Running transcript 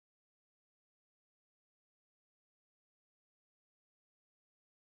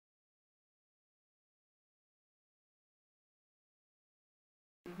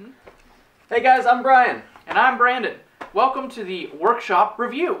Hey guys, I'm Brian. And I'm Brandon. Welcome to the workshop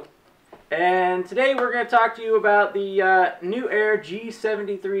review. And today we're going to talk to you about the NewAir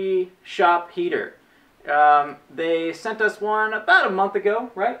G73 shop heater. They sent us one about a month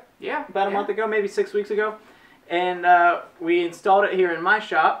ago, right? Yeah. About a month ago, maybe 6 weeks ago. And we installed it here in my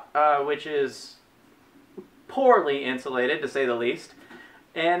shop, which is poorly insulated, to say the least.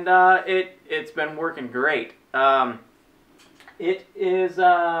 And it's been working great. It is...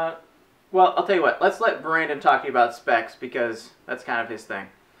 well, I'll tell you what. Let's let Brandon talk to you about specs, because that's kind of his thing.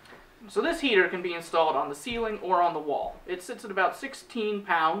 So this heater can be installed on the ceiling or on the wall. It sits at about 16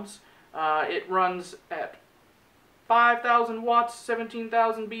 pounds. It runs at 5,000 watts,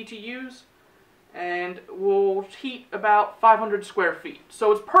 17,000 BTUs, and will heat about 500 square feet.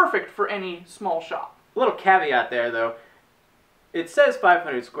 So it's perfect for any small shop. A little caveat there, though. It says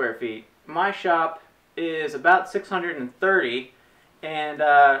 500 square feet. My shop is about 630, and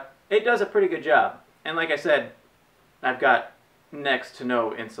it does a pretty good job. And like I said, I've got next to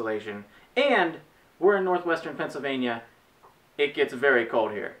no insulation. And we're in northwestern Pennsylvania. It gets very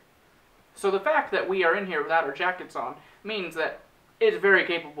cold here. So the fact that we are in here without our jackets on means that it's very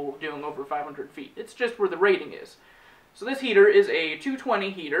capable of doing over 500 feet. It's just where the rating is. So this heater is a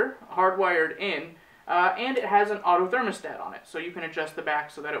 220 heater, hardwired in, and it has an auto thermostat on it, so you can adjust the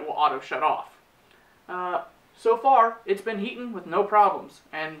back so that it will auto shut off. So far, it's been heating with no problems,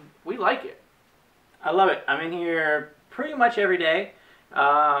 and we like it. I love it. I'm in here pretty much every day.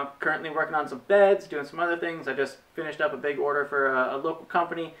 Currently working on some beds, doing some other things. I just finished up a big order for a local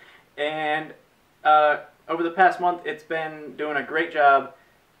company, and over the past month, it's been doing a great job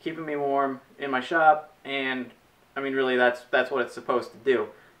keeping me warm in my shop, and I mean, really, that's what it's supposed to do.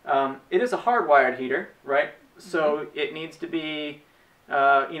 It is a hardwired heater, right? So it needs to be,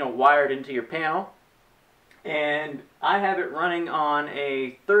 wired into your panel. And I have it running on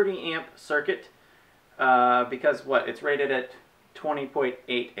a 30 amp circuit because it's rated at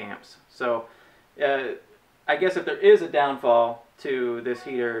 20.8 amps. So I guess if there is a downfall to this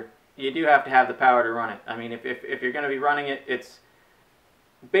heater, you do have to have the power to run it. I mean, if you're going to be running it, it's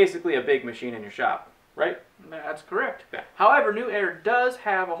basically a big machine in your shop, right? That's correct. Yeah. However, NewAir does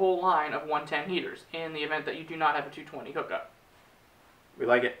have a whole line of 110 heaters in the event that you do not have a 220 hookup. We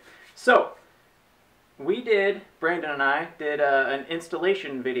like it. So Brandon and I did an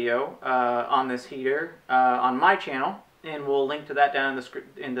installation video on this heater on my channel, and we'll link to that down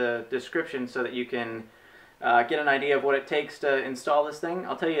in the description so that you can get an idea of what it takes to install this thing.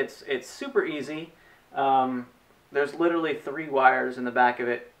 I'll tell you, it's super easy. There's literally 3 wires in the back of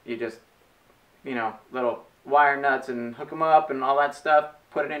it. You just, little wire nuts and hook them up and all that stuff,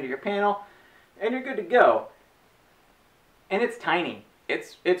 put it into your panel, and you're good to go. And it's tiny.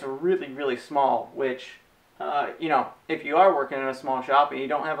 It's really, really small, which, if you are working in a small shop and you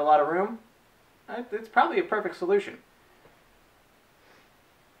don't have a lot of room, it's probably a perfect solution.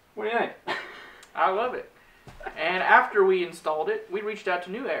 What do you think? I love it. And after we installed it, we reached out to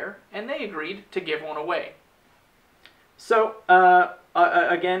NewAir, and they agreed to give one away. So,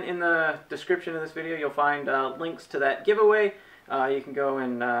 again, in the description of this video, you'll find links to that giveaway. You can go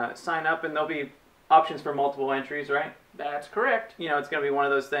and sign up, and there'll be options for multiple entries, right? That's correct. It's going to be one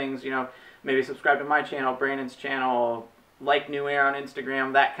of those things, maybe subscribe to my channel, Brandon's channel, like NewAir on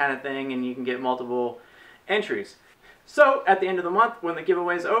Instagram, that kind of thing, and you can get multiple entries. So, at the end of the month, when the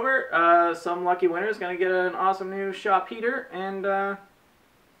giveaway is over, some lucky winner is going to get an awesome new shop heater, and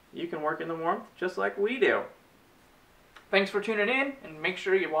you can work in the warmth just like we do. Thanks for tuning in, and make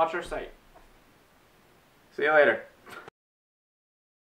sure you watch our site. See you later.